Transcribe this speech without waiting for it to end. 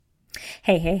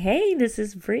Hey, this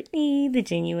is Brittany, the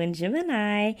Genuine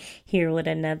Gemini, here with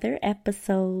another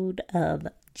episode of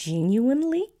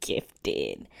Genuinely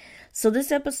Gifted. So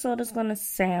this episode is going to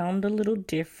sound a little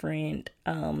different.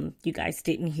 You guys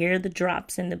didn't hear the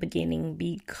drops in the beginning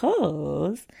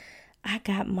because I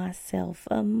got myself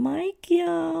a mic,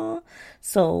 y'all.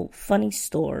 So, funny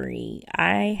story.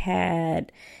 I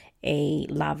had a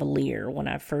lavalier when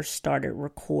I first started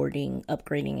recording,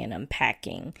 upgrading, and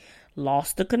unpacking.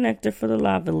 Lost the connector for the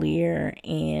lavalier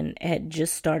and had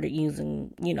just started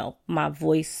using, my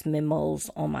voice memos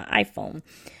on my iPhone.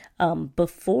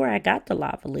 Before I got the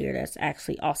lavalier, that's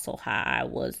actually also how I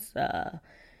was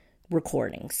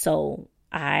recording. So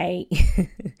I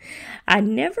I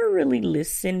never really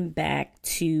listened back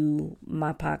to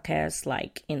my podcast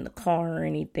like in the car or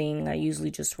anything. I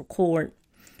usually just record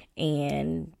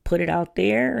and put it out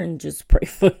there and just pray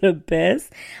for the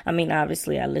best. I mean,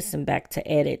 obviously I listen back to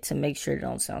edit to make sure it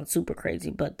don't sound super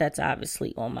crazy, but that's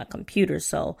obviously on my computer.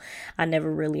 So I never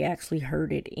really actually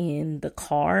heard it in the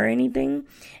car or anything.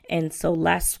 And so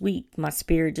last week, my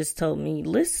spirit just told me,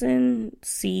 listen,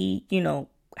 see,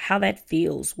 how that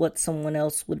feels, what someone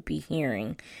else would be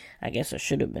hearing. I guess I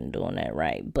should have been doing that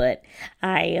right. But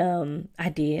I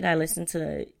did. I listened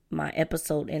to my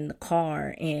episode in the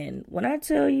car, and when I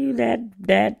tell you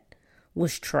that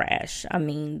was trash, I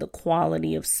mean, the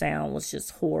quality of sound was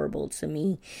just horrible to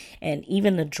me. And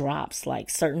even the drops, like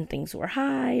certain things were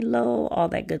high, low, all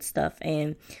that good stuff.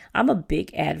 And I'm a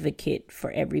big advocate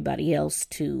for everybody else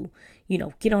to,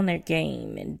 get on their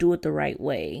game and do it the right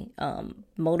way.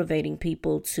 Motivating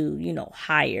people to,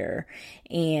 hire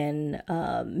and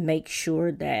make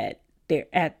sure that they're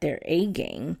at their A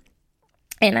game.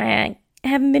 And I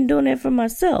haven't been doing it for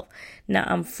myself. Now,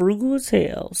 I'm frugal as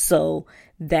hell, so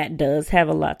that does have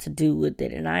a lot to do with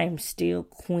it. And I am still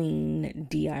queen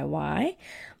DIY,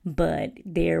 but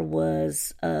there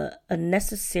was a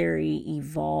necessary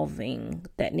evolving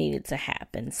that needed to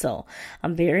happen. So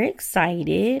I'm very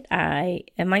excited.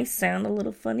 It might sound a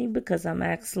little funny because I'm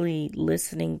actually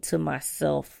listening to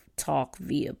myself talk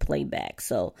via playback.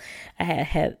 So I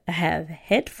have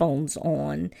headphones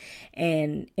on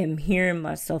and am hearing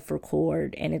myself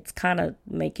record, and it's kind of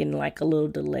making like a little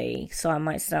delay. So I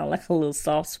might sound like a little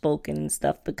soft spoken and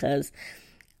stuff because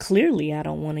clearly I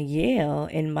don't want to yell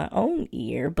in my own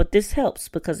ear, but this helps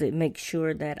because it makes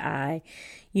sure that I,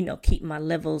 keep my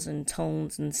levels and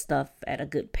tones and stuff at a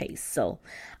good pace. So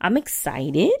I'm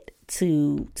excited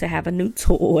to have a new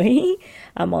toy.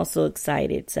 I'm also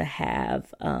excited to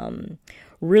have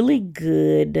really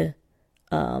good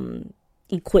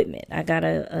equipment. I got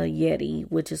a Yeti,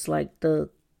 which is like the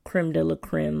creme de la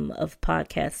creme of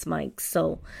podcast mics.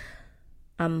 So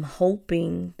I'm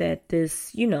hoping that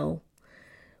this,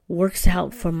 works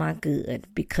out for my good,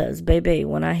 because baby,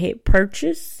 when I hit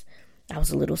purchase, I was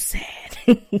a little sad.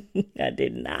 I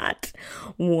did not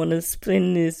want to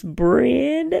spend this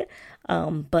bread.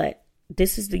 But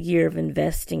this is the year of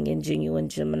investing in Genuine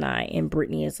Gemini and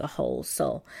Brittany as a whole.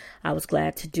 So I was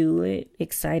glad to do it,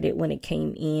 excited when it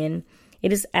came in.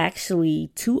 It is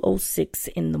actually 2:06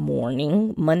 in the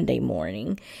morning, Monday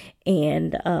morning.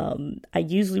 And I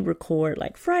usually record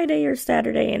like Friday or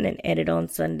Saturday and then edit on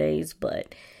Sundays,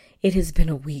 but it has been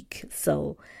a week.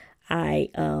 So I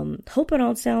hope I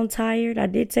don't sound tired. I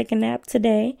did take a nap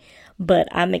today, but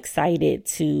I'm excited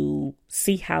to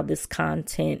see how this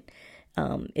content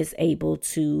is able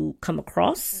to come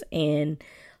across and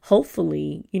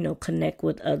hopefully, connect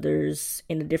with others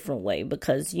in a different way.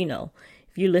 Because,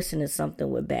 if you listen to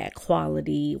something with bad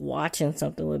quality, watching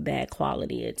something with bad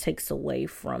quality, it takes away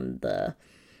from the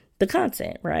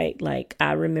content, right? Like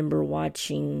I remember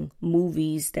watching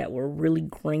movies that were really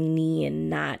grainy and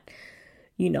not,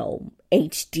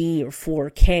 HD or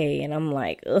 4K. And I'm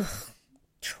like, ugh,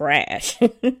 trash.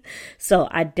 So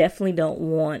I definitely don't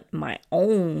want my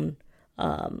own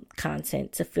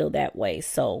content to feel that way.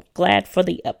 So glad for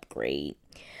the upgrade.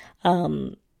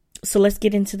 So let's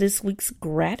get into this week's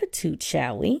gratitude,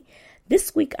 shall we?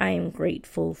 This week, I am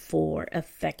grateful for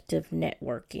effective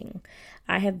networking.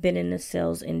 I have been in the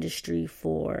sales industry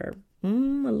for a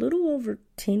little over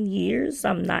 10 years.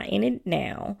 I'm not in it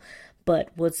now, but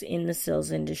was in the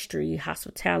sales industry,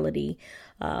 hospitality,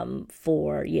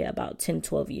 for, about 10,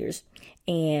 12 years.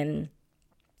 And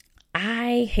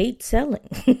I hate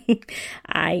selling.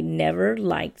 I never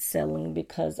liked selling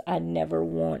because I never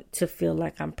want to feel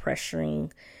like I'm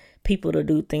pressuring people to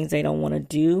do things they don't want to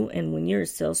do. And when you're a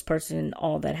salesperson,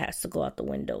 all that has to go out the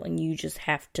window, and you just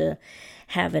have to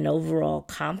have an overall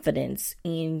confidence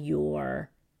in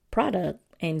your product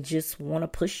and just want to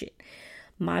push it.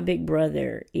 My big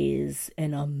brother is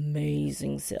an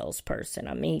amazing salesperson.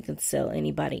 I mean, he can sell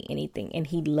anybody anything, and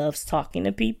he loves talking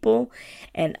to people.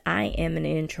 And I am an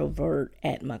introvert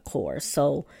at my core.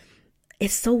 So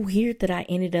it's so weird that I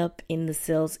ended up in the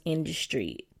sales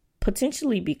industry,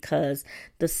 potentially because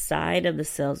the side of the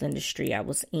sales industry I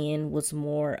was in was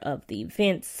more of the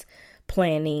events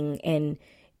planning, and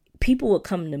people would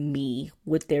come to me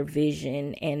with their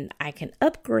vision and I can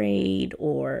upgrade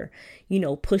or,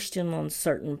 push them on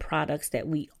certain products that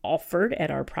we offered at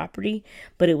our property,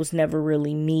 but it was never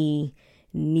really me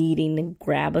needing to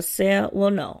grab a sale.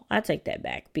 Well, no, I take that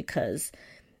back, because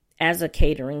as a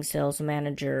catering sales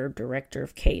manager, director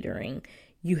of catering,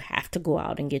 you have to go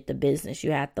out and get the business.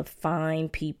 You have to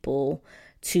find people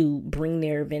to bring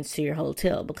their events to your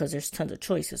hotel, because there's tons of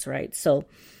choices, right? So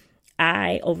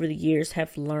I, over the years,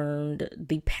 have learned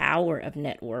the power of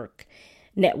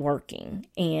networking.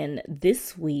 And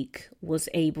this week was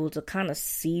able to kind of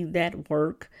see that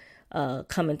work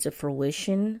come into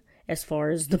fruition, as far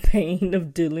as the pain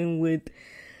of dealing with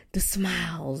the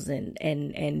smiles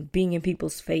and being in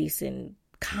people's face and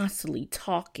constantly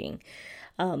talking.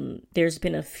 There's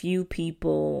been a few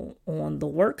people on the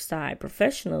work side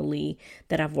professionally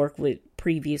that I've worked with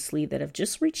previously that have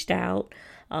just reached out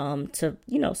to,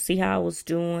 see how I was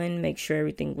doing, make sure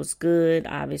everything was good.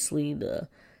 Obviously, the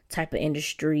type of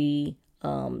industry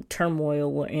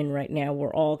turmoil we're in right now,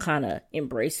 we're all kind of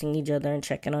embracing each other and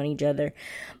checking on each other.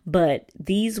 But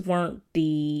these weren't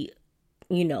the,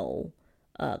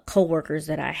 coworkers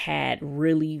that I had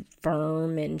really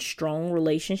firm and strong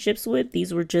relationships with.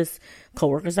 These were just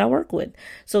coworkers I work with.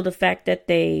 So the fact that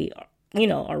they,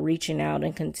 are reaching out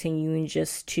and continuing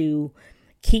just to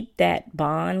keep that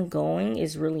bond going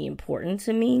is really important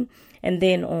to me. And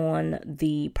then on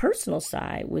the personal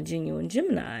side with Genuine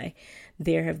Gemini,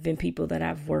 there have been people that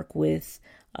I've worked with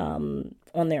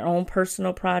on their own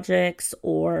personal projects,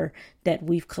 or that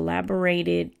we've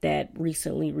collaborated, that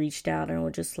recently reached out and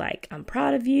were just like, I'm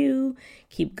proud of you,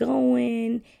 keep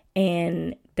going.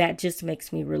 And that just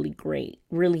makes me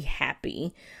really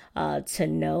happy to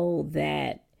know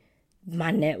that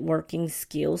my networking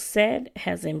skill set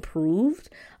has improved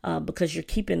because you're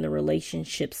keeping the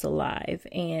relationships alive.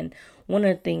 And one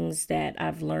of the things that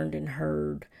I've learned and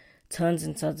heard tons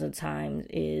and tons of times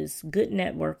is good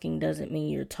networking doesn't mean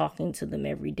you're talking to them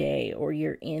every day or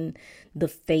you're in the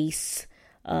face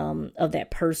of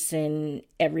that person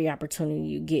every opportunity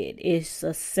you get. It's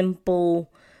a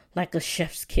simple, like a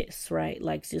chef's kiss, right?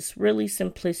 Like just really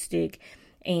simplistic,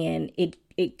 and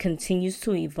it continues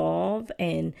to evolve,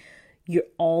 and you're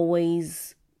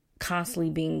always constantly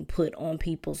being put on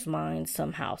people's minds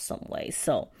somehow, some way.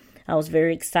 So I was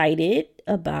very excited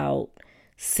about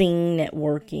seeing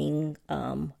networking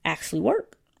actually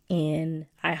work. And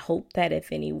I hope that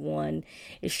if anyone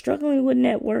is struggling with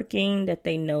networking, that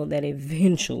they know that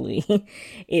eventually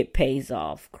it pays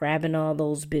off. Grabbing all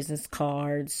those business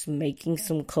cards, making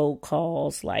some cold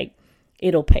calls, like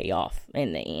it'll pay off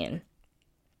in the end.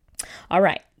 All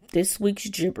right, this week's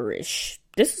gibberish.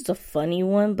 This is a funny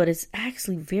one, but it's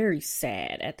actually very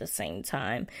sad at the same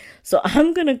time. So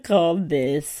I'm going to call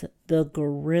this the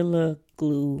Gorilla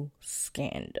Glue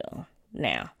Scandal.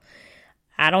 Now,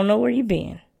 I don't know where you've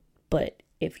been, but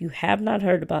if you have not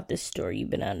heard about this story, you've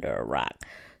been under a rock.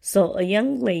 So a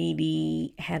young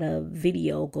lady had a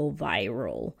video go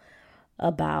viral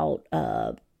about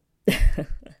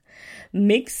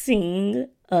mixing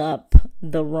up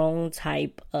the wrong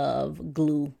type of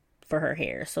glue for her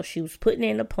hair. So she was putting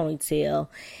in a ponytail,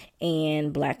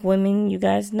 and Black women, you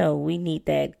guys know, we need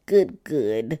that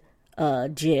good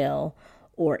gel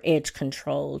or edge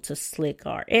control to slick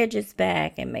our edges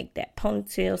back and make that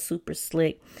ponytail super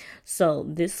slick. So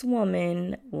this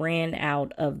woman ran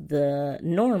out of the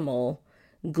normal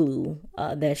glue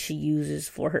that she uses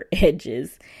for her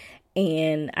edges,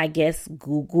 and I guess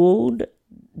Googled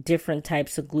different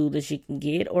types of glue that she can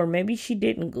get, or maybe she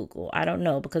didn't Google. I don't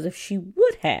know, because if she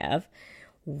would have,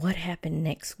 what happened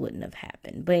next wouldn't have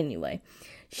happened. But anyway,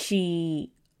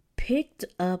 she picked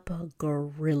up a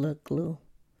Gorilla Glue,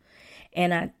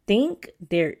 and I think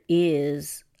there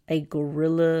is a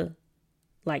Gorilla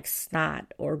like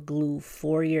snot or glue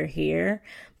for your hair,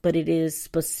 but it is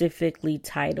specifically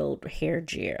titled hair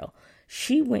gel.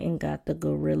 She went and got the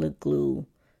Gorilla Glue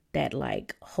that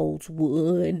like holds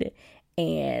wood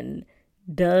and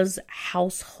does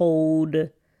household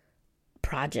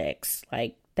projects,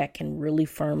 like that can really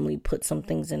firmly put some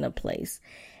things into place,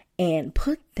 and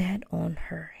put that on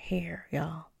her hair,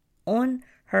 y'all, on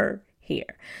her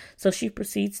hair. So she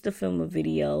proceeds to film a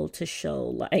video to show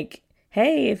like,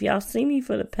 hey, if y'all see me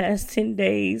for the past 10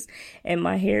 days and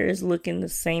my hair is looking the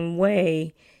same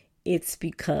way, it's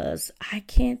because I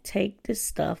can't take this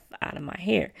stuff out of my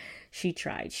hair. She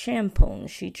tried shampoo,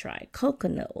 she tried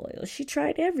coconut oil, she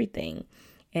tried everything,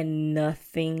 and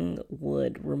nothing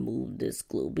would remove this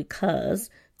glue because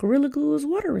Gorilla Glue is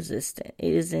water resistant.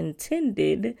 It is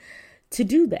intended to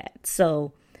do that.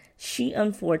 So she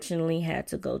unfortunately had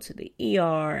to go to the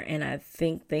ER, and I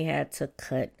think they had to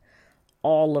cut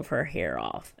all of her hair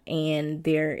off. And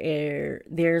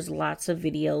there's lots of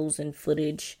videos and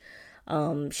footage.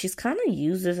 She's kind of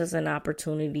used this as an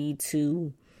opportunity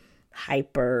to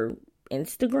hyper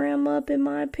Instagram up, in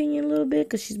my opinion, a little bit,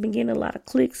 because she's been getting a lot of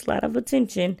clicks, a lot of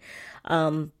attention.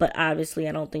 But obviously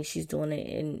I don't think she's doing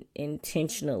it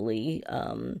intentionally.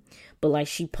 But like,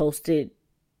 she posted,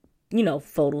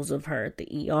 photos of her at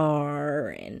the ER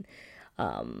and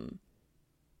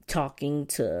talking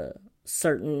to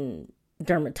certain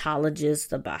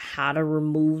dermatologists about how to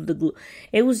remove the glue.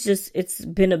 It's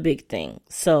been a big thing.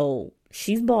 So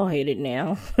she's bald-headed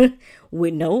now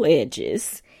with no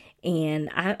edges. And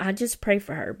I just pray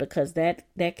for her, because that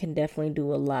can definitely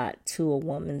do a lot to a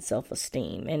woman's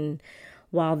self-esteem. And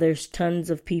while there's tons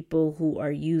of people who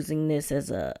are using this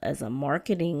as a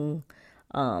marketing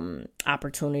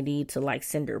opportunity to like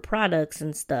send her products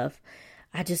and stuff,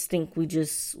 I just think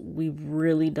we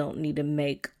really don't need to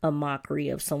make a mockery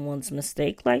of someone's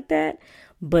mistake like that.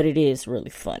 But it is really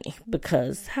funny,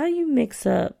 because how you mix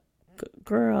up,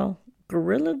 Gorilla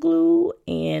Glue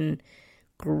and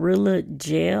Gorilla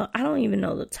Gel. I don't even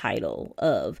know the title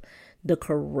of the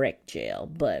correct gel,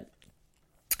 but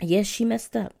yes, she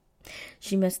messed up.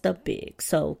 She messed up big.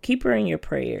 So keep her in your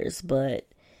prayers. But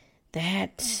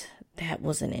that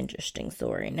was an interesting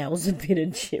story, and that was a bit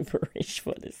of gibberish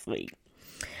for this week.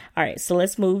 All right, so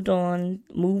let's move on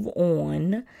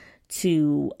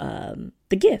to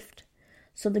the gift.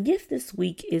 So the gift this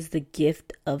week is the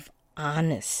gift of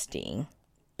honesty.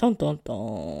 Dun, dun,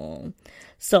 dun.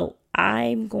 So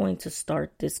I'm going to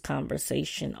start this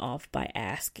conversation off by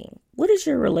asking, what is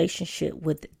your relationship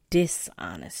with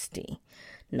dishonesty?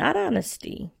 Not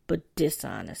honesty, but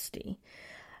dishonesty.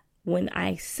 When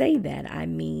I say that, I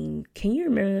mean, can you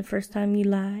remember the first time you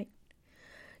lied?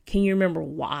 Can you remember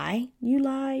why you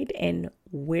lied and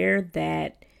where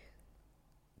that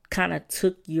kind of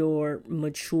took your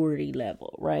maturity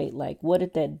level, right? Like, what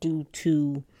did that do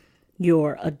to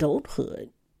your adulthood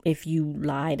if you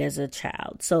lied as a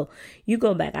child? So you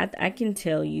go back. I can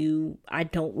tell you, I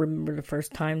don't remember the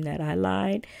first time that I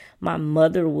lied. My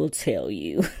mother will tell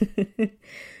you.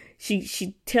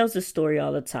 She tells the story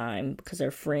all the time because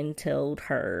her friend told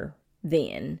her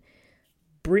then,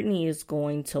 Brittany is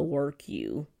going to work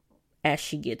you as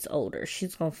she gets older.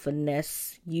 She's going to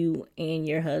finesse you and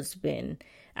your husband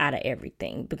out of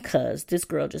everything because this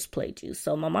girl just played you.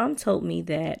 So my mom told me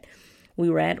that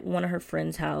we were at one of her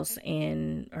friend's house,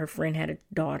 and her friend had a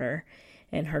daughter,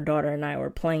 and her daughter and I were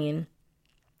playing.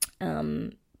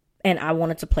 And I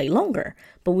wanted to play longer,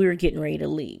 but we were getting ready to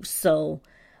leave. So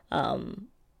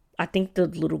I think the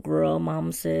little girl,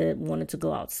 mom said, wanted to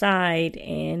go outside,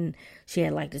 and she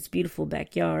had like this beautiful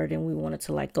backyard, and we wanted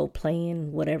to like go play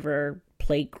in whatever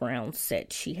playground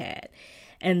set she had.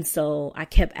 And so I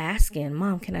kept asking,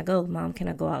 Mom, can I go? Mom, can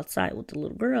I go outside with the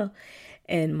little girl?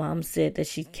 And Mom said that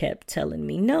she kept telling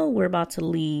me, no, we're about to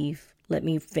leave. Let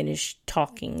me finish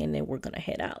talking, and then we're going to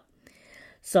head out.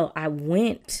 So I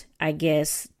went, I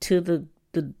guess, to the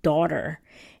daughter,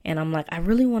 and I'm like, I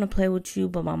really want to play with you,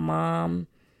 but my mom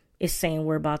is saying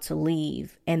we're about to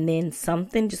leave. And then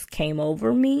something just came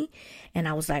over me, and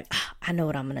I was like, I know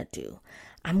what I'm going to do.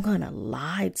 I'm going to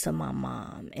lie to my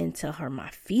mom and tell her my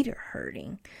feet are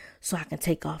hurting so I can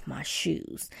take off my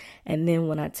shoes. And then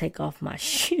when I take off my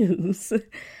shoes,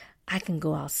 I can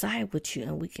go outside with you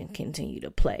and we can continue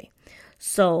to play.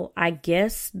 So I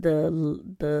guess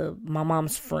my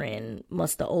mom's friend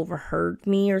must have overheard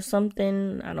me or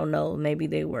something. I don't know. Maybe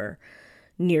they were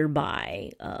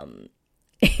nearby.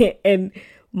 And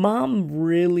mom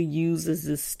really uses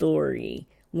this story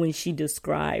when she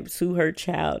describes who her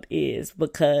child is,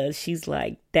 because she's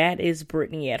like, that is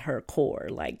Brittany at her core.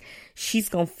 Like, she's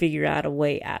going to figure out a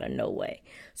way out of no way.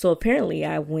 So apparently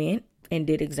I went and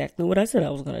did exactly what I said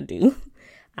I was going to do.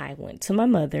 I went to my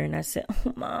mother and I said,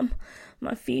 oh, Mom,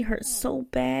 my feet hurt so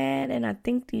bad. And I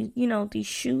think these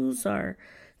shoes are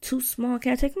too small.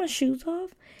 Can I take my shoes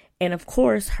off? And of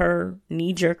course, her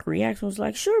knee-jerk reaction was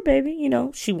like, sure, baby.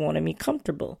 She wanted me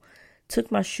comfortable. Took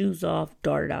my shoes off,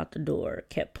 darted out the door,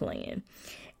 kept playing.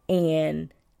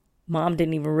 And mom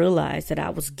didn't even realize that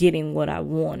I was getting what I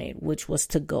wanted, which was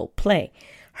to go play.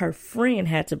 Her friend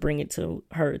had to bring it to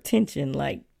her attention.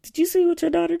 Like, did you see what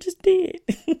your daughter just did?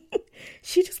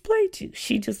 She just played you.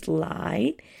 She just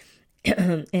lied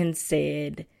and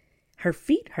said her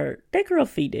feet hurt. That girl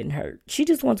feet didn't hurt. She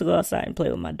just wants to go outside and play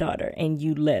with my daughter, and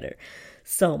you let her.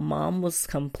 So mom was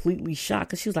completely shocked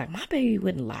because she was like, my baby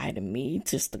wouldn't lie to me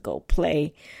just to go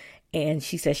play. And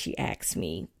she said she asked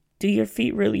me, do your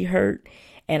feet really hurt?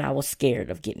 And I was scared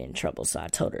of getting in trouble. So I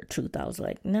told her the truth. I was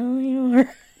like, no, you don't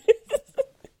hurt.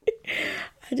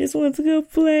 I just want to go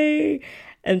play.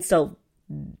 And so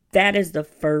that is the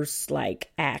first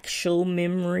like actual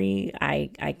memory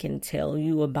I can tell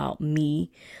you about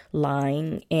me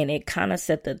lying. And it kind of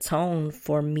set the tone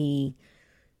for me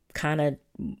kind of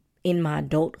in my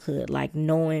adulthood, like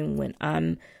knowing when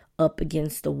I'm up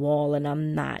against the wall and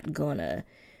I'm not gonna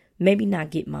maybe not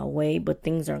get my way, but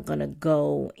things aren't gonna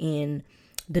go in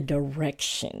the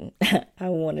direction I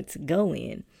wanted to go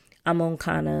in. I'm gonna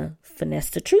kind of finesse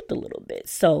the truth a little bit.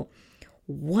 So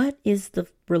what is the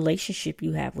relationship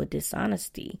you have with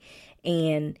dishonesty?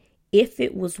 And if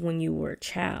it was when you were a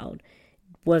child,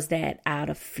 was that out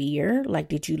of fear? Like,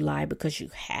 did you lie because you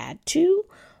had to?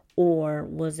 Or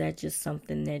was that just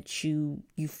something that you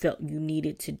felt you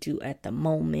needed to do at the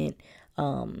moment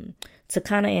to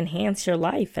kind of enhance your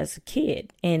life as a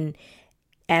kid? And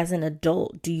as an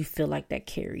adult, do you feel like that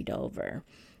carried over?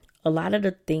 A lot of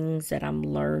the things that I'm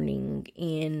learning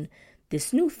in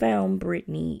this newfound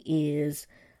Brittany is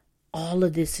all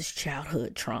of this is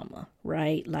childhood trauma,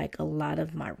 right? Like a lot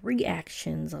of my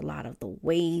reactions, a lot of the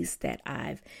ways that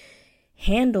I've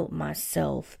handled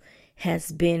myself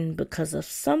has been because of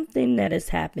something that has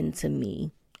happened to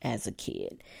me as a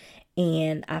kid.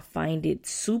 And I find it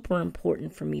super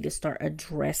important for me to start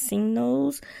addressing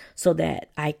those so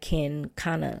that I can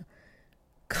kind of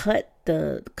cut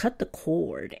the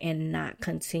cord and not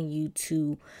continue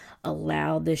to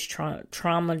allow this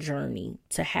trauma journey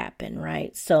to happen,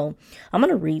 right? So I'm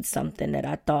going to read something that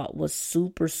I thought was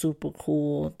super, super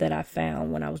cool that I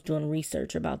found when I was doing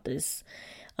research about this.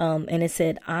 And it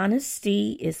said,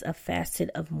 honesty is a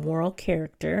facet of moral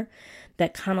character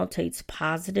that connotates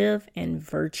positive and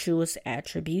virtuous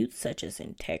attributes such as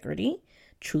integrity,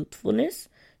 truthfulness,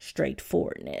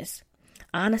 straightforwardness.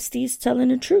 Honesty is telling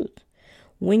the truth.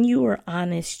 When you are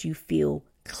honest, you feel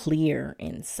clear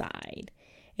inside.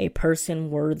 A person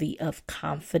worthy of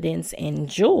confidence and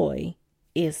joy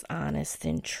is honest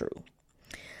and true.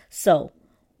 So,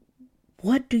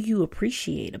 what do you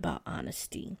appreciate about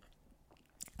honesty?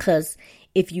 Because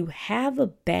if you have a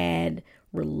bad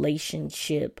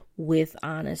relationship with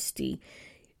honesty,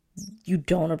 you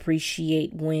don't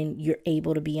appreciate when you're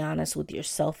able to be honest with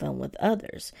yourself and with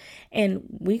others. And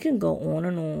we can go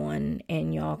on,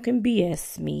 and y'all can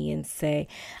BS me and say,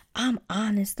 I'm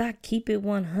honest, I keep it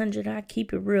 100, I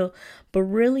keep it real. But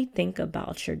really think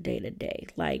about your day to day.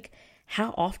 Like,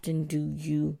 how often do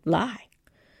you lie?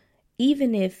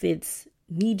 Even if it's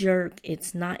knee jerk,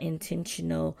 it's not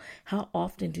intentional. How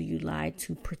often do you lie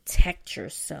to protect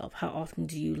yourself? How often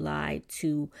do you lie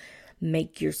to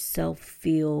make yourself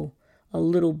feel a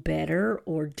little better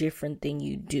or different than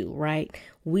you do, right?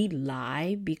 We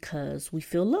lie because we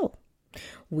feel low.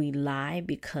 We lie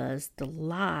because the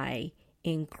lie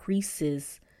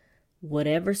increases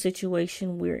whatever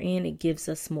situation we're in. It gives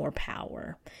us more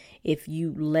power. If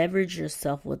you leverage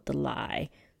yourself with the lie,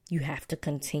 you have to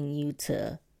continue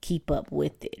to keep up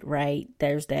with it, right?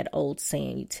 There's that old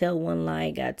saying, you tell one lie,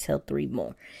 you gotta tell three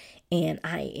more. And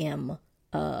I am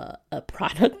a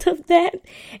product of that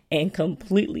and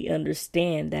completely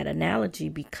understand that analogy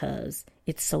because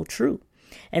it's so true.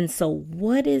 And so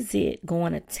what is it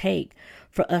going to take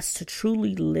for us to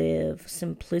truly live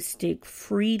simplistic,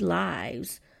 free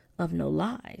lives of no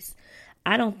lies?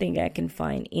 I don't think I can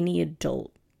find any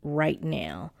adult right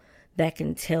now that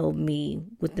can tell me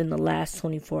within the last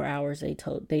 24 hours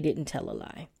they didn't tell a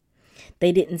lie.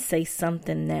 They didn't say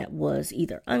something that was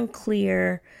either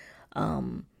unclear,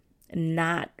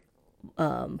 not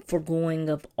foregoing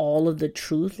of all of the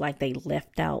truth, like they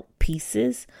left out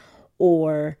pieces,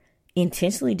 or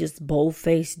intentionally just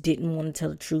bold-faced didn't want to tell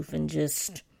the truth and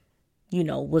just,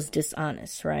 was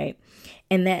dishonest, right?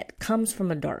 And that comes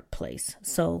from a dark place.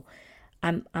 So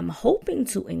I'm hoping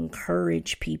to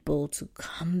encourage people to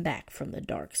come back from the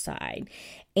dark side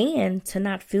and to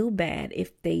not feel bad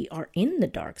if they are in the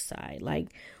dark side.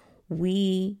 Like,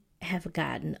 we have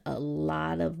gotten a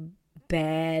lot of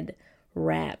bad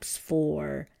raps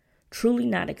for truly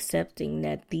not accepting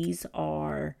that these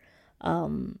are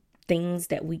things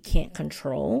that we can't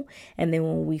control. And then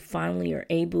when we finally are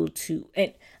able to,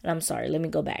 and I'm sorry, let me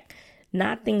go back.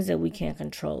 Not things that we can't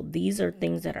control. These are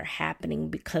things that are happening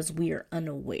because we are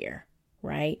unaware,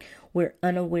 right? We're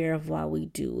unaware of why we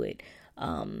do it.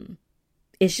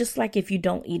 It's just like if you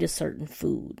don't eat a certain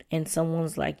food and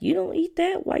someone's like, you don't eat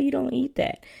that? Why you don't eat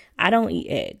that? I don't eat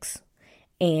eggs.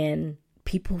 And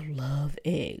people love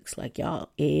eggs, like y'all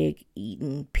egg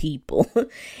eating people.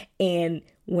 And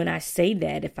when I say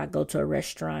that, if I go to a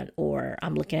restaurant or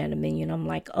I'm looking at a menu and I'm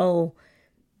like, oh,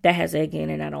 that has egg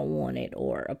in it, I don't want it,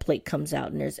 or a plate comes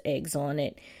out and there's eggs on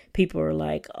it, people are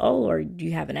like, oh, or do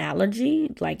you have an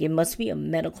allergy? Like, it must be a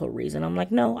medical reason. I'm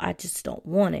like, no, I just don't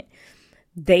want it.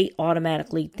 They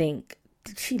automatically think,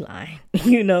 she lying,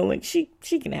 like she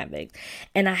can have eggs.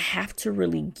 And I have to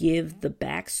really give the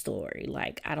backstory.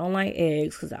 Like, I don't like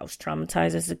eggs because I was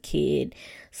traumatized as a kid.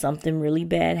 Something really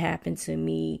bad happened to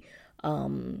me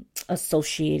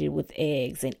associated with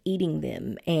eggs and eating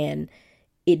them, and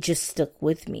it just stuck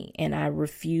with me. And I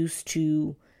refuse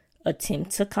to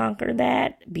attempt to conquer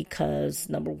that because,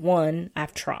 number one,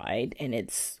 I've tried and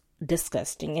it's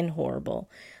disgusting and horrible.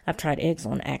 I've tried eggs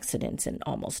on accidents and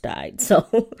almost died.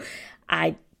 So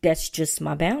that's just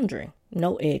my boundary.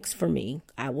 No eggs for me.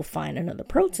 I will find another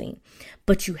protein.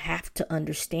 But you have to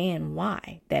understand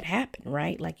why that happened,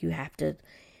 right? Like, you have to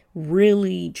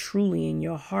really, truly in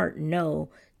your heart know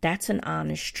that's an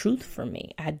honest truth for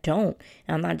me. I don't.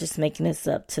 I'm not just making this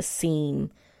up to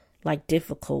seem like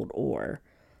difficult or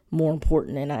more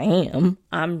important than I am.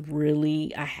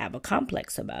 I have a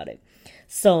complex about it.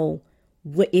 So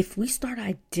if we start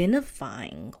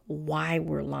identifying why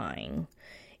we're lying,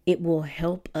 it will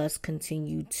help us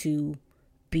continue to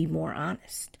be more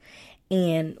honest.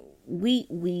 And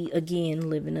we again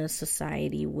live in a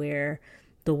society where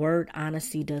the word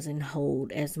honesty doesn't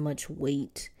hold as much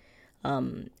weight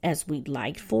as we'd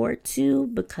like for it to,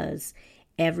 because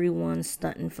everyone's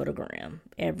stunting for the gram.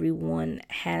 Everyone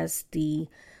has the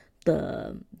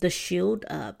shield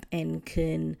up and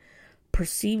can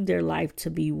perceive their life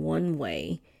to be one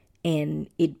way and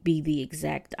it be the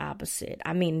exact opposite.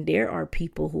 I mean, there are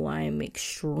people who I am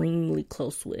extremely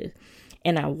close with,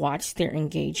 and I watch their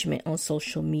engagement on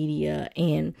social media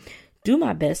and do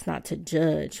my best not to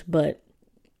judge, but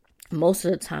most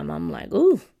of the time I'm like,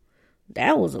 ooh,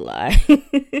 that was a lie.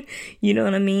 You know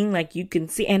what I mean? Like, you can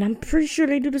see, and I'm pretty sure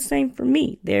they do the same for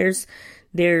me. There's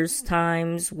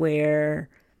times where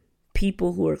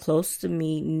people who are close to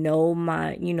me know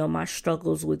my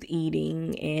struggles with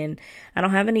eating, and I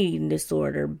don't have an eating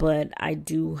disorder, but I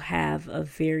do have a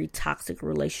very toxic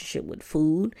relationship with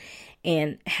food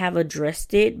and have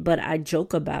addressed it, but I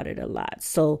joke about it a lot.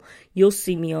 So you'll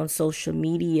see me on social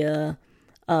media,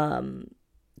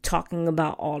 talking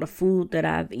about all the food that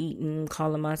I've eaten,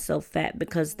 calling myself fat,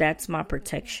 because that's my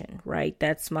protection, right?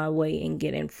 That's my way in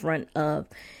get in front of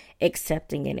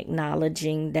accepting and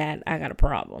acknowledging that I got a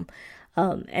problem.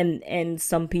 And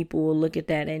some people will look at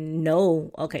that and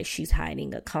know, okay, she's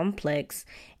hiding a complex,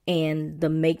 and the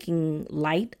making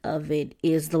light of it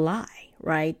is the lie,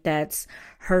 right? That's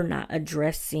her not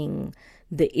addressing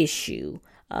the issue.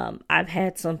 I've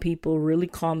had some people really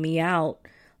call me out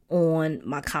on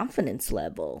my confidence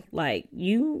level. Like,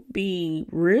 you be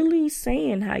really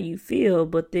saying how you feel,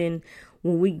 but then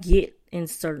when we get in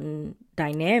certain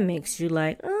dynamics, you're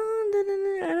like, oh,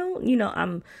 I don't,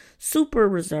 I'm super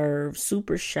reserved,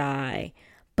 super shy,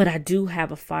 but I do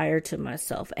have a fire to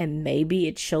myself. And maybe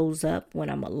it shows up when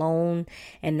I'm alone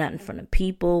and not in front of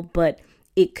people, but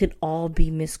it could all be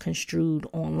misconstrued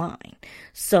online.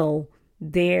 So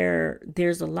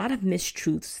there's a lot of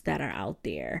mistruths that are out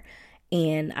there.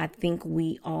 And I think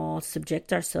we all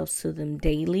subject ourselves to them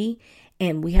daily,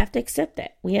 and we have to accept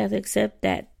that. We have to accept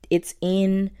that it's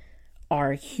in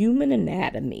our human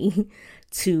anatomy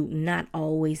to not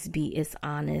always be as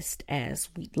honest as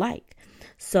we'd like.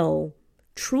 So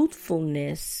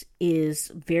truthfulness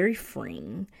is very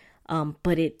freeing,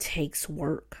 but it takes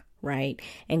work, right?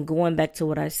 And going back to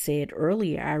what I said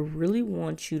earlier, I really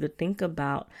want you to think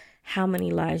about how many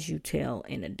lies you tell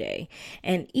in a day.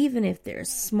 And even if they're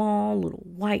small little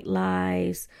white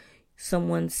lies,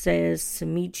 someone says to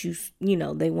meet you,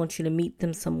 they want you to meet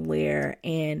them somewhere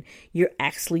and you're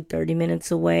actually 30 minutes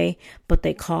away, but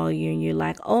they call you and you're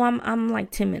like, oh, I'm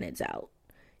like 10 minutes out,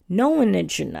 knowing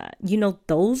that you're not.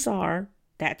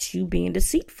 That's you being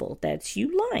deceitful. That's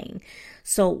you lying.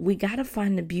 So we got to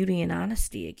find the beauty in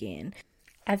honesty again.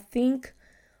 I think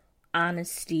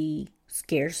honesty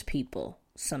scares people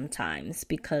sometimes,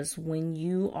 because when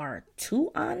you are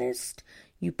too honest,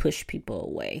 you push people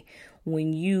away.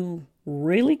 When you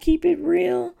really keep it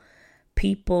real,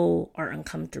 people are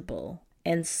uncomfortable.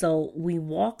 And so we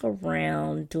walk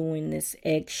around doing this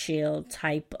eggshell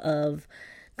type of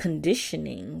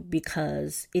conditioning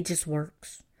because it just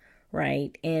works,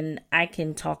 right? And I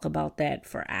can talk about that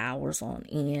for hours on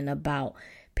end, about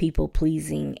people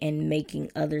pleasing and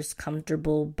making others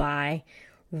comfortable by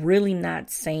really not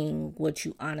saying what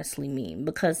you honestly mean.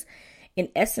 Because in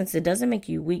essence, it doesn't make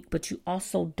you weak, but you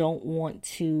also you don't want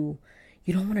to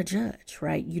judge,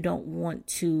 right? You don't want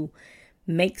to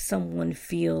make someone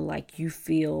feel like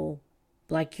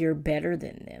you're better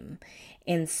than them.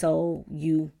 And so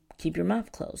you keep your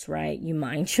mouth closed, right? You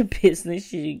mind your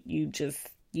business. You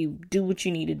do what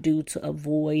you need to do to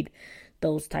avoid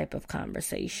those type of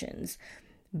conversations.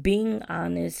 Being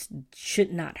honest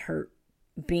should not hurt.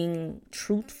 Being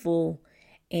truthful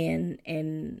and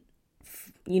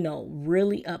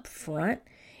really upfront,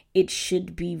 it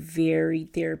should be very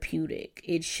therapeutic.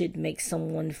 It should make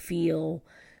someone feel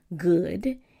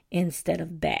good instead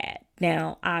of bad.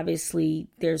 Now, obviously,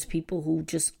 there's people who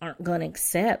just aren't going to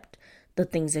accept the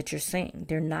things that you're saying.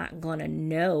 They're not going to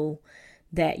know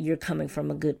that you're coming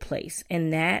from a good place.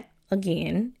 And that,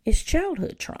 again, is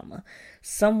childhood trauma.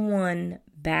 Someone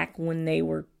back when they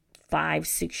were 5,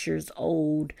 6 years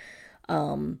old,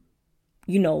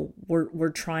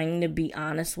 we're trying to be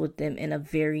honest with them in a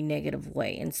very negative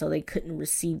way. And so they couldn't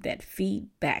receive that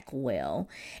feedback well.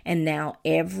 And now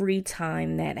every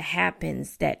time that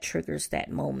happens, that triggers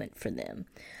that moment for them.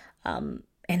 And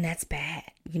that's bad.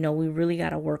 We really got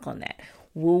to work on that.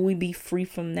 Will we be free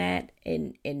from that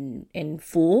in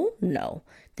full? No.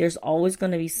 There's always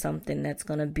going to be something that's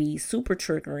going to be super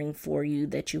triggering for you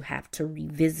that you have to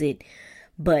revisit.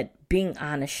 But being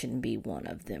honest shouldn't be one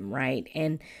of them, right?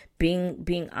 And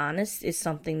being honest is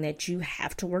something that you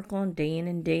have to work on day in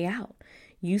and day out.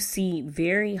 You see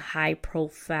very high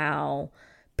profile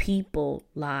people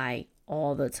lie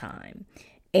all the time.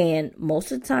 And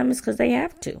most of the time it's because they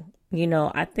have to.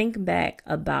 I think back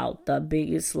about the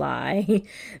biggest lie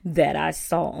that I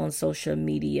saw on social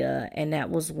media, and that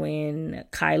was when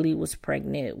Kylie was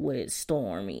pregnant with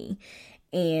Stormi.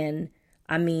 And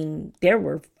there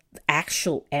were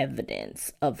actual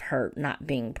evidence of her not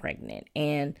being pregnant,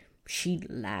 and she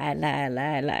lied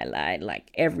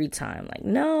like every time, like,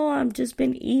 no, I've just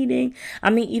been eating.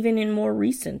 Even in more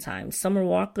recent times, Summer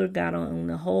Walker got on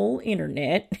the whole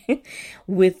internet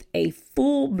with a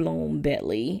full-blown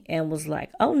belly and was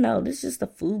like, oh no, this is just a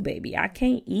food baby, I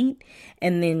can't eat.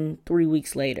 And then 3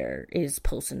 weeks later is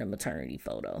posting a maternity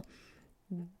photo.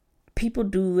 People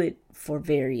do it for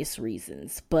various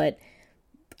reasons, but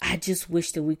I just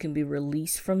wish that we can be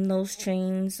released from those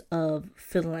chains of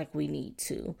feeling like we need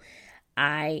to.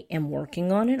 I am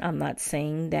working on it. I'm not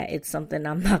saying that it's something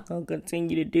I'm not going to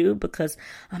continue to do, because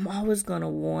I'm always going to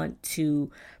want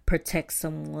to protect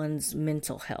someone's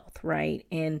mental health, right?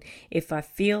 And if I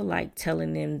feel like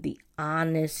telling them the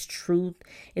honest truth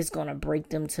is going to break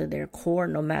them to their core,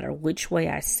 no matter which way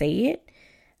I say it,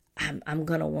 I'm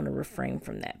going to want to refrain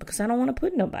from that, because I don't want to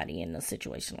put nobody in a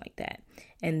situation like that.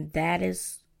 And that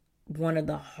is one of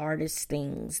the hardest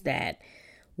things that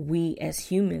we as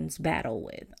humans battle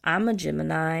with. I'm a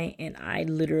Gemini, and I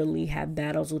literally have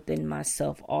battles within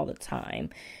myself all the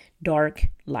time. Dark,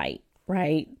 light,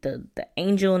 right? The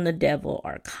angel and the devil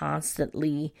are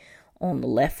constantly on the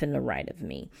left and the right of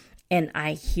me. And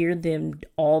I hear them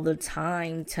all the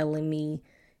time telling me,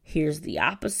 here's the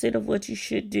opposite of what you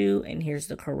should do, and here's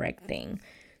the correct thing.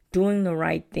 Doing the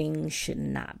right thing should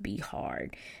not be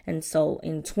hard. And so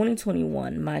in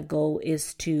 2021, my goal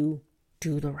is to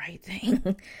do the right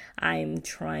thing. I'm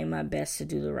trying my best to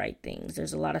do the right things.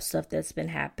 There's a lot of stuff that's been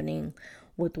happening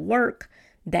with work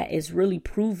that is really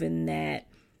proven that,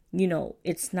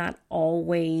 it's not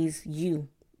always you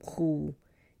who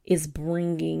is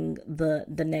bringing the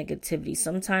negativity.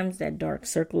 Sometimes that dark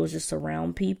circle is just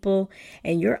around people,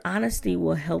 and your honesty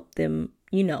will help them,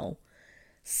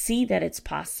 see that it's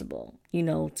possible,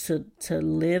 to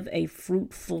live a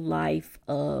fruitful life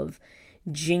of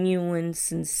genuine,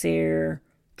 sincere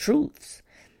truths.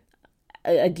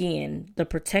 Again, the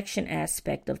protection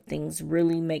aspect of things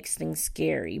really makes things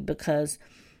scary, because,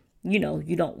 you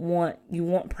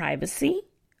want privacy,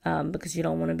 because you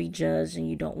don't want to be judged, and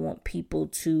you don't want people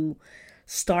to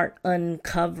start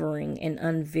uncovering and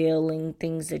unveiling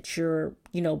things that you're,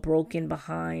 broken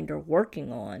behind or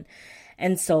working on.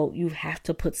 And so you have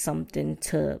to put something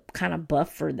to kind of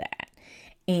buffer that.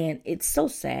 And it's so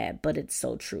sad, but it's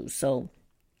so true. So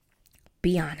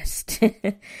be honest.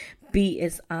 Be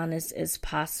as honest as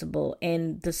possible.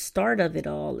 And the start of it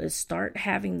all is start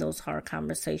having those hard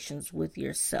conversations with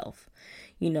yourself.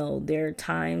 There are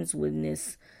times when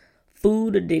this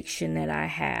food addiction that I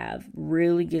have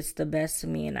really gets the best of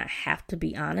me, and I have to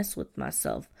be honest with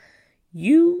myself.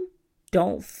 You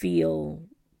don't feel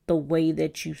the way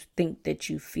that you think that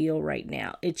you feel right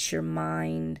now. It's your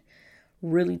mind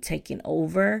really taking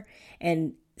over,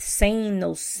 and saying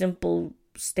those simple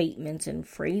statements and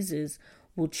phrases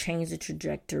will change the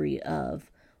trajectory of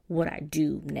what I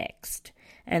do next.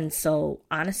 And so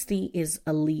honesty is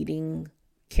a leading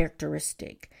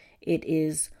characteristic. It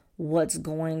is what's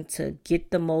going to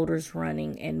get the motors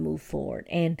running and move forward.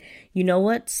 And you know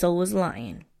what? So is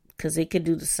lying, because it could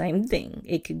do the same thing.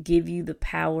 It could give you the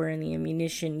power and the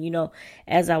ammunition.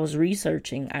 As I was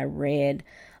researching, I read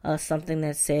something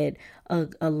that said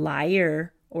a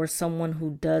liar or someone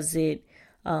who does it,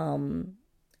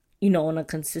 on a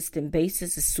consistent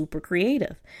basis is super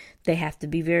creative. They have to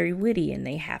be very witty, and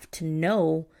they have to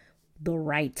know the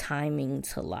right timing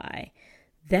to lie.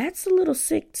 That's a little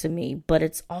sick to me, but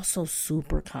it's also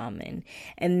super common.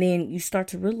 And then you start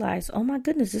to realize, oh my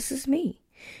goodness, this is me.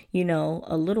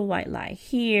 A little white lie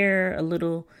here, a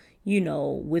little,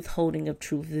 withholding of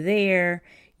truth there.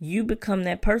 You become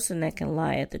that person that can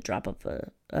lie at the drop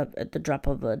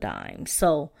of a dime.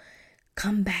 So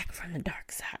come back from the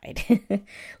dark side.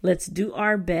 Let's do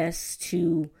our best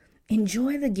to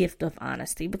enjoy the gift of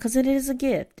honesty, because it is a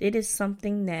gift. It is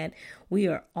something that we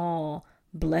are all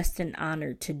blessed and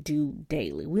honored to do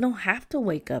daily. We don't have to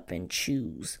wake up and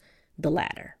choose the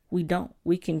latter. We don't.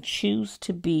 We can choose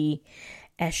to be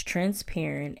as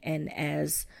transparent and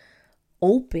as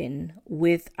open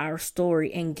with our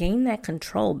story and gain that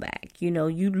control back. You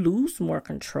lose more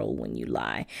control when you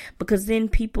lie, because then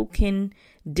people can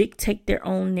dictate their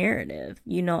own narrative.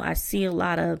 I see a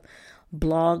lot of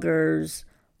bloggers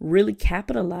really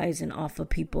capitalizing off of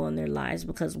people and their lies,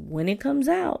 because when it comes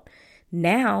out,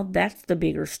 now that's the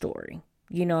bigger story.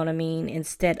 You know what I mean?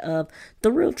 Instead of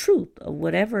the real truth of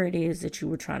whatever it is that you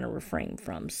were trying to refrain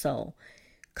from. So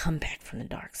come back from the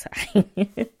dark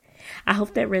side. I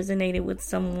hope that resonated with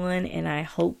someone, and I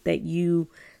hope that you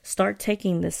start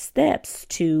taking the steps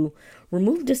to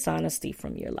remove dishonesty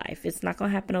from your life. It's not going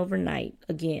to happen overnight.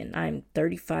 Again, I'm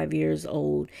 35 years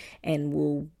old and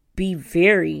will be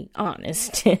very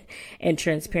honest and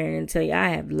transparent and tell you I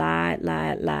have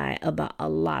lied about a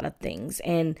lot of things,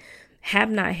 and have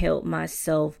not held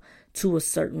myself to a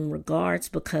certain regards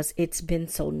because it's been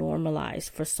so normalized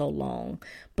for so long.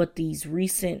 But these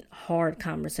recent hard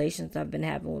conversations I've been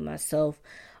having with myself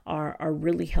are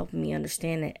really helping me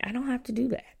understand that I don't have to do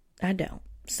that. I don't.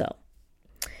 So,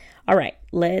 all right,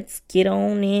 let's get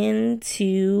on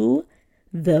into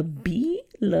the Be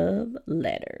Love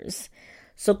letters.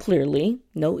 So clearly,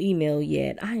 no email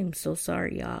yet. I am so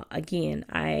sorry, y'all. Again,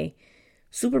 I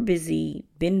super busy,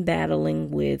 been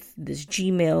battling with this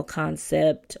Gmail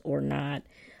concept or not.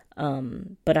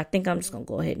 But I think I'm just going to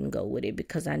go ahead and go with it,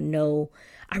 because I know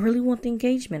I really want the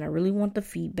engagement. I really want the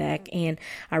feedback, and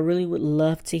I really would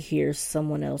love to hear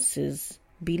someone else's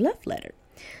Be Love letter.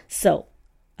 So,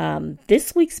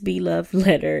 this week's Be Love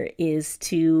letter is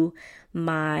to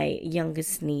my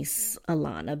youngest niece,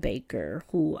 Alana Baker,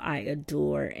 who I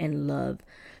adore and love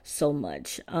so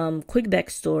much. Quick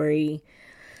backstory.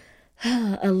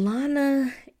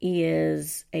 Alana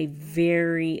is a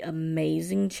very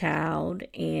amazing child,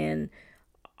 and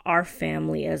our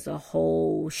family as a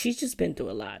whole, she's just been through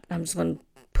a lot. I'm just going to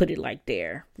put it like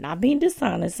there. Not being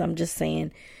dishonest, I'm just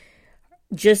saying,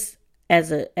 just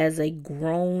as a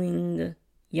growing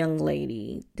young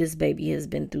lady, this baby has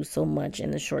been through so much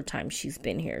in the short time she's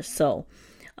been here. So,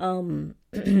 was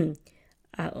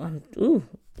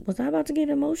I about to get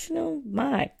emotional?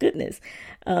 My goodness.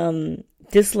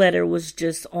 This letter was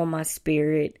just on my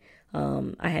spirit.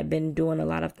 I have been doing a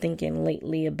lot of thinking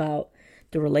lately about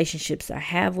the relationships I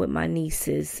have with my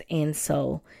nieces. And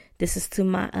so this is to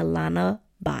my Alana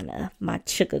Bana, my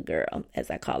chicka girl, as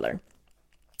I call her.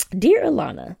 Dear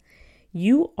Alana,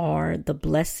 you are the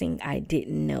blessing I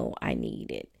didn't know I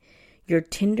needed. Your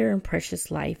tender and precious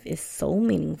life is so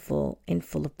meaningful and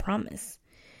full of promise.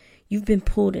 You've been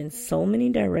pulled in so many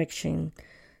directions,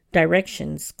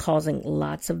 causing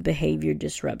lots of behavior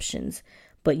disruptions,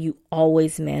 but you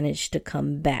always manage to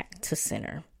come back to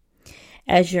center.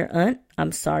 As your aunt,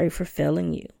 I'm sorry for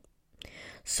failing you.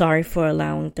 Sorry for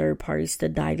allowing third parties to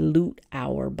dilute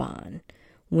our bond.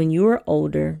 When you are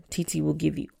older, Titi will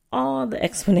give you all the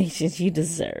explanations you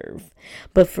deserve.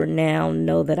 But for now,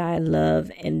 know that I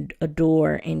love and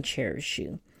adore and cherish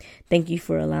you. Thank you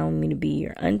for allowing me to be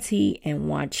your auntie and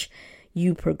watch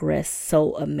you progress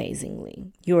so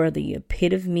amazingly. You are the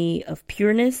epitome of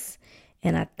pureness,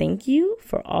 and I thank you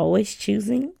for always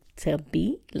choosing to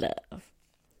be love.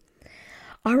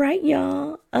 All right,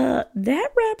 y'all.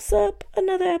 That wraps up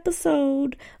another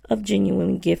episode of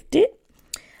Genuinely Gifted.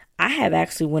 I have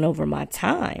actually went over my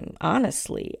time,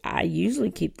 honestly. I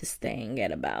usually keep this thing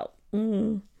at about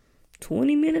 20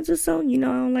 minutes or so. I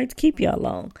don't like to keep y'all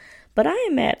long. But I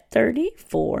am at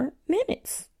 34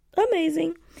 minutes.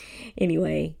 Amazing.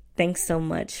 Anyway, Thanks so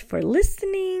much for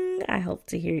listening. I hope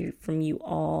to hear from you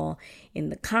all in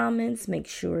the comments. Make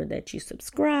sure that you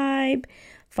subscribe.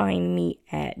 Find me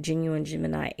at Genuine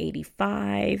Gemini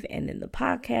 85, and then the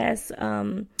podcast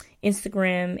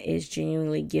Instagram is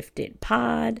Genuinely Gifted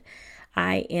Pod.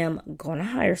 I am going to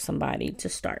hire somebody to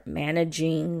start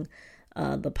managing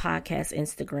the podcast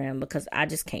Instagram because I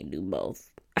just can't do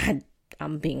both.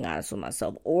 I'm being honest with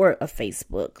myself. Or a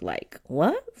Facebook. Like,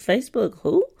 what? Facebook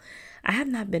who? I have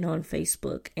not been on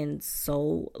Facebook in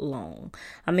so long.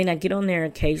 I mean, I get on there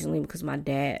occasionally because my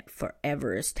dad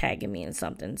forever is tagging me in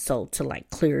something. So to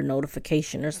like clear a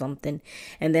notification or something.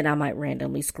 And then I might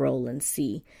randomly scroll and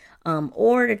see.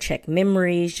 Or to check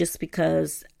memories, just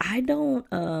because I don't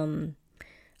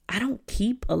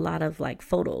keep a lot of like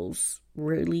photos.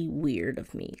 Really weird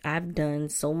of me. I've done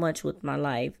so much with my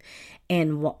life,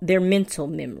 and they're mental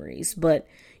memories. But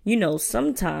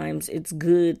sometimes it's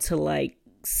good to like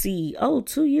see,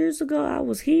 2 years ago I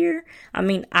was here. I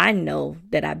mean, I know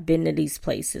that I've been to these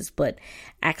places, but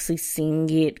actually seeing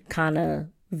it kind of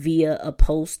via a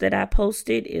post that I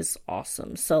posted is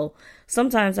awesome. So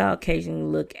sometimes I'll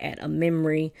occasionally look at a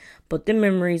memory, but the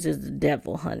memories is the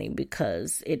devil, honey,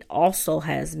 because it also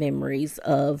has memories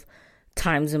of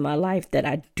times in my life that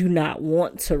I do not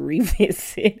want to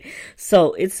revisit.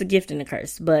 So it's a gift and a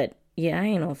curse. But yeah, I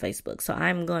ain't on Facebook. So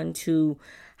I'm going to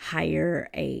hire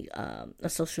a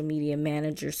social media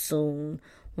manager soon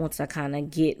once I kind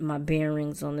of get my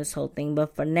bearings on this whole thing.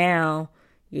 But for now,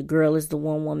 your girl is the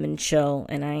one-woman show,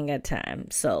 and I ain't got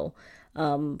time. So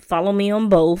follow me on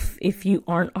both if you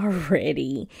aren't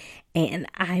already. And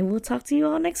I will talk to you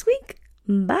all next week.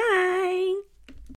 Bye.